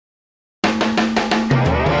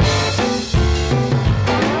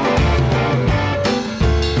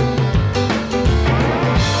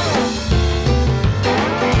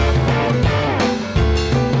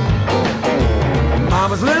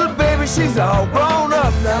all grown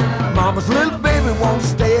up now. Mama's little baby won't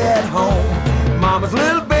stay at home. Mama's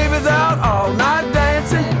little baby's out all night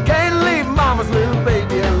dancing. Can't leave mama's little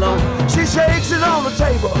baby alone. She shakes it on the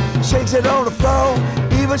table, shakes it on the floor,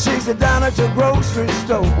 even shakes it down at the grocery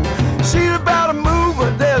store. She's about to move,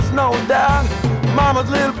 but there's no doubt mama's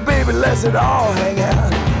little baby lets it all hang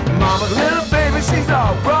out. Mama's little baby, she's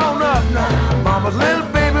all grown up now. Mama's little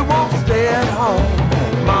baby won't stay at home.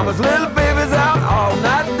 Mama's little baby's out all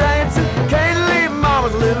night dancing. Can't leave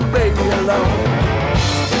mama's little baby alone.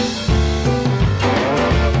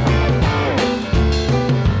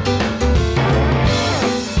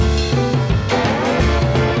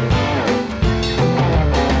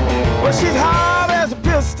 She's hot as a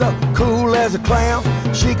pistol, cool as a clown.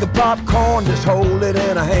 She can pop corn, just hold it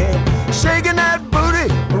in her hand. Shaking that booty,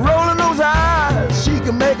 rolling those eyes. She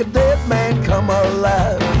can make a dead man come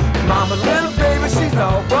alive. Mama's little baby, she's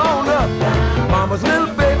all grown up now. Mama's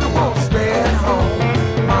little baby won't stay at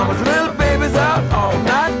home. Mama's little baby's out all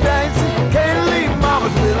night dancing. Can't leave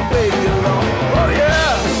mama's little baby alone. Oh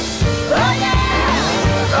yeah! Oh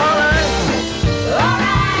yeah! All right! All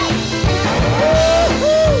right! Oh,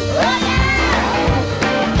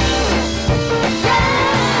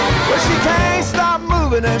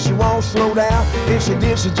 and she won't slow down. If she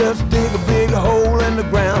did, she'd just dig a big hole in the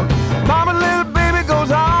ground. Mama little baby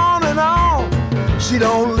goes on and on. She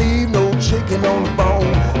don't leave no chicken on the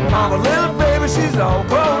bone. Mama little baby, she's all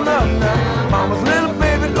grown up now. Mama's little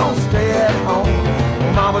baby don't stay at home.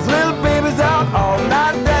 Mama's little baby's out all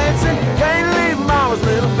night dancing. Can't leave mama's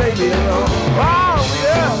little baby alone.